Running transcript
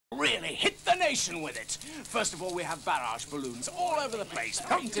they hit the nation with it. First of all, we have barrage balloons all over the place,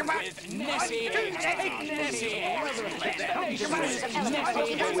 painted with Nessie eggs. Nessie all over the place.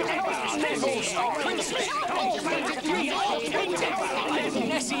 Painted with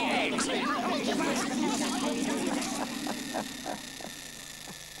Nessie eggs.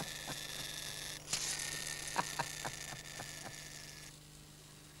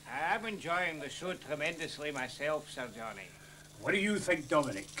 I'm enjoying the show tremendously myself, Sir Johnny. What do you think,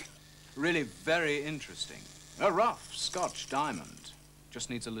 Dominic? Really very interesting. A rough Scotch diamond. Just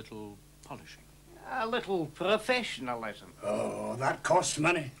needs a little polishing. A little professionalism. Oh, that costs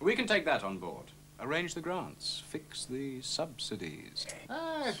money. We can take that on board. Arrange the grants. Fix the subsidies.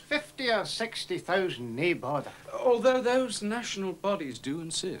 50 or 60,000, nae bother. Although those national bodies do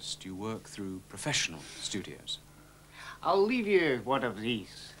insist you work through professional studios. I'll leave you one of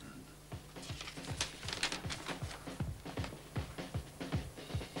these.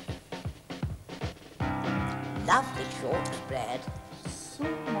 Lovely shortbread. So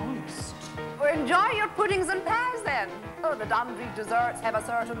moist. Well, enjoy your puddings and pies, then. Oh, the Dundee desserts have a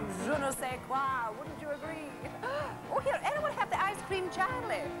certain je ne sais quoi, wouldn't you agree? Oh, here, anyone have the ice cream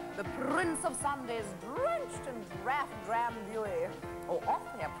Charlie? The Prince of Sundays, drenched in draft dram beauty. Oh,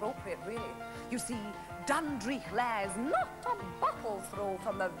 awfully appropriate, really. You see, Dundreich lies not a buckle throw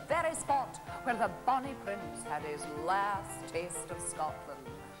from the very spot where the bonny prince had his last taste of Scotland.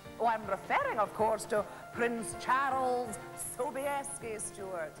 Oh, I'm referring, of course, to Prince Charles Sobieski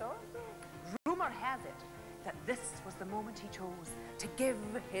Stuart. Oh, rumour has it that this was the moment he chose to give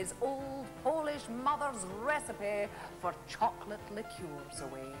his old Polish mother's recipe for chocolate liqueurs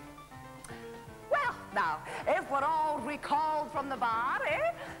away. Well, now, if we're all recalled from the bar,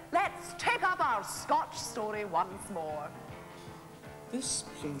 let's take up our Scotch story once more. This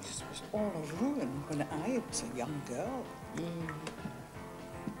place was all a ruin when I was a young girl.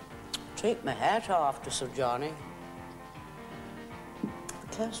 Take my hat off to Sir Johnny.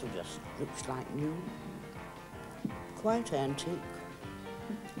 The castle just looks like new. Quite antique.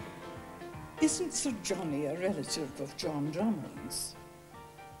 Isn't Sir Johnny a relative of John Drummond's?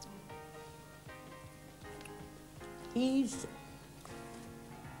 He's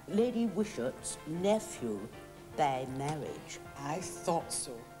Lady Wishart's nephew by marriage. I thought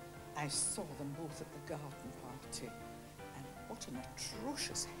so. I saw them both at the garden party. And what an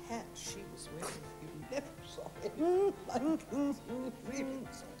atrocious hat she was wearing. You never saw it. Really.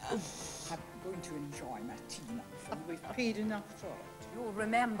 I'm going to enjoy my tea now, for we've paid enough for it. You'll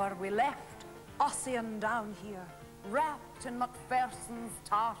remember we left Ossian down here, wrapped in Macpherson's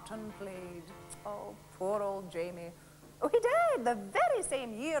tartan plaid. Oh, poor old Jamie. Oh, he died the very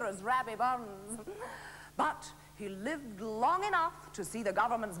same year as Rabbie Burns. But he lived long enough to see the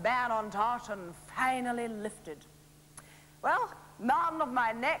government's ban on tartan finally lifted. Well, none of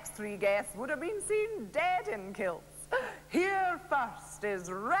my next three guests would have been seen dead in kilts. Here first is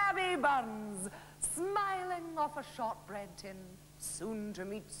Rabbie Burns, smiling off a shortbread tin, soon to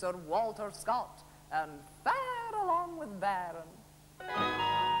meet Sir Walter Scott, and fare along with Baron.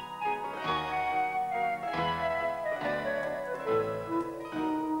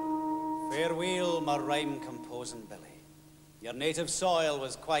 Farewell, my rhyme-composing Billy. Your native soil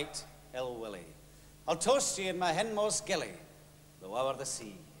was quite ill-willy. I'll toast you in my hinmost gilly, though o'er the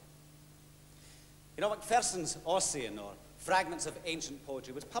sea. You know, Macpherson's Ossian, or Fragments of Ancient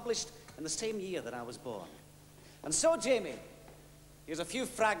Poetry, was published in the same year that I was born. And so, Jamie, here's a few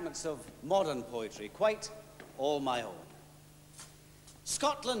fragments of modern poetry, quite all my own.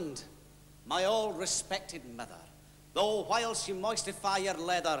 Scotland, my all-respected mother, though whilst you moistify your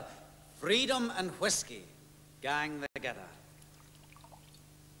leather, freedom and whiskey gang together.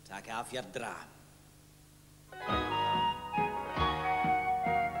 Take off your dram.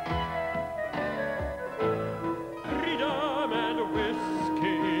 Freedom and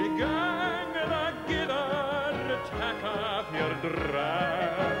whiskey gang together. Take off your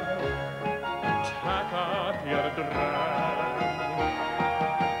dram. Take off your dram.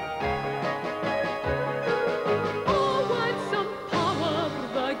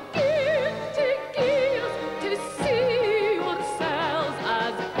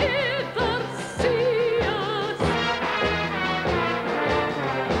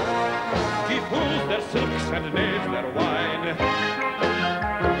 And knaves their wine. A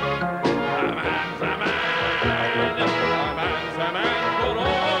man's a man, a man's a man for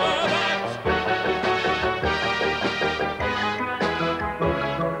all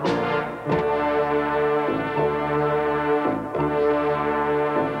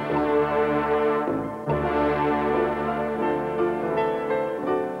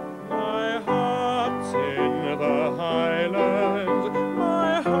My heart's in the Highlands,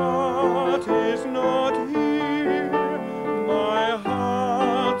 my heart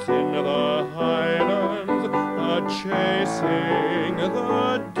chasing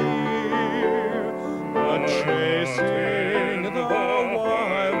the deer, chasing the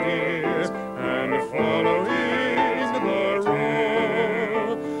wild deer, and following the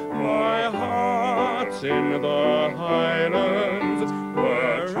roar. My heart's in the highlands,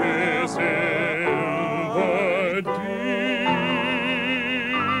 we're chasing the deer.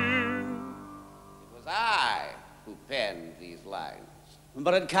 It was I who penned these lines.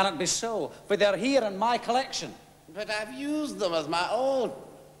 But it cannot be so, for they're here in my collection. But I've used them as my own.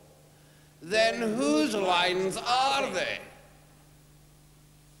 Then whose lines are they?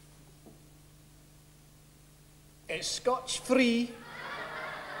 It's Scotch free.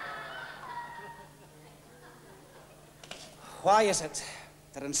 Why is it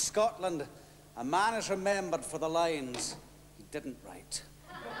that in Scotland a man is remembered for the lines he didn't write?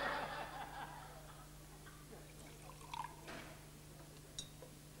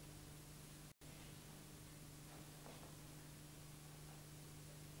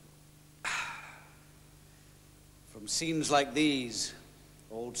 From scenes like these,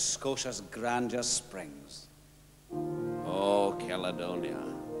 old Scotia's grandeur springs. Oh, Caledonia,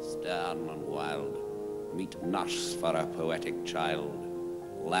 stern and wild, meet nurse for a poetic child,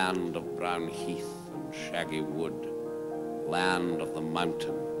 land of brown heath and shaggy wood, land of the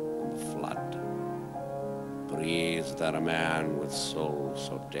mountain and the flood. Breathed there a man with soul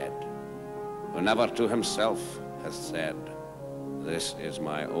so dead, who never to himself has said, this is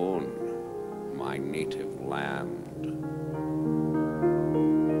my own, my native land.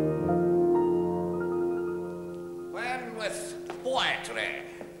 When with poetry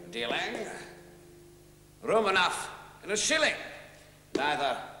dealing, room enough in a shilling,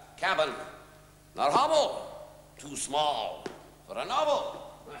 neither cabin nor hovel too small for a novel.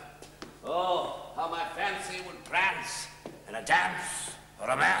 Oh, how my fancy would prance in a dance or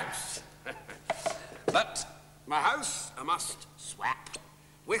romance. But my house I must swap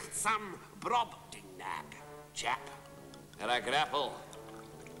with some brobdingnag chap. And I grapple,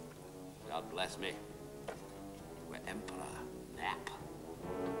 God bless me, with Emperor Nap.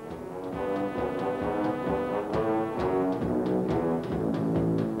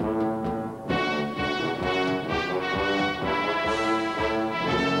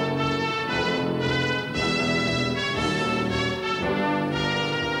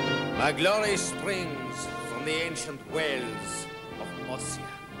 My glory springs from the ancient wells of Ossian.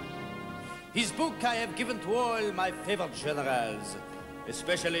 His book I have given to all my favored generals,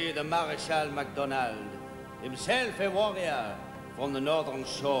 especially the Maréchal MacDonald, himself a warrior from the northern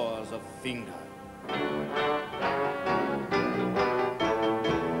shores of Fingal.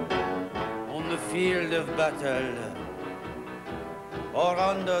 On the field of battle, or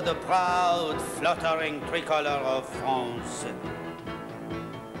under the proud, fluttering tricolor of France,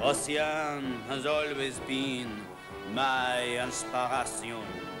 Ossian has always been my inspiration.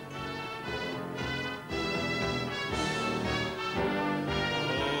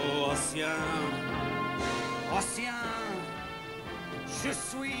 Oh, Ossian, Ossian, je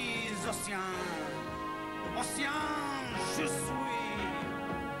suis Ossian. Ossian, je suis.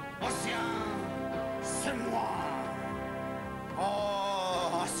 Ossian, c'est moi.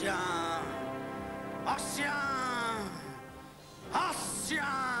 Oh, Ossian, Ossian, Ossian.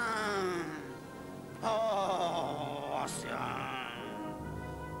 Oh, Ossian,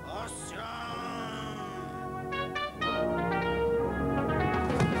 Ossian.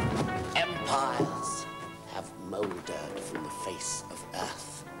 Empires have mouldered from the face of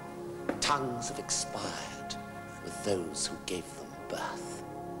earth. Tongues have expired with those who gave them birth.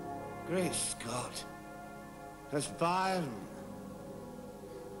 Great Scott, that's Byron.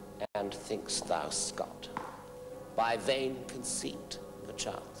 And thinkst thou, Scott, by vain conceit,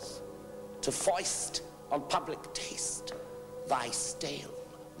 perchance, to foist on public taste thy stale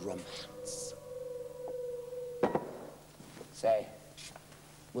romance? Say,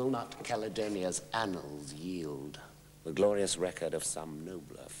 will not Caledonia's annals yield the glorious record of some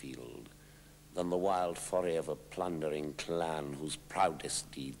nobler field than the wild foray of a plundering clan whose proudest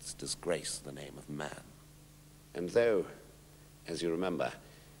deeds disgrace the name of man? And though, as you remember,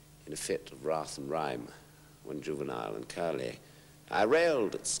 in a fit of wrath and rhyme, when juvenile and curly, I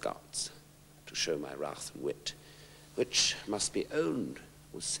railed at Scots to show my wrath and wit, which must be owned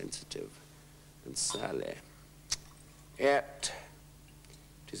was sensitive and surly. Yet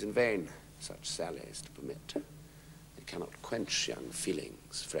 'tis in vain such sallies to permit. They cannot quench young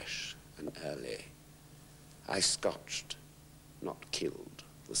feelings fresh and early. I scotched, not killed,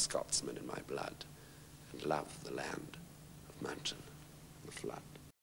 the Scotsman in my blood, and love the land of mountain and flood.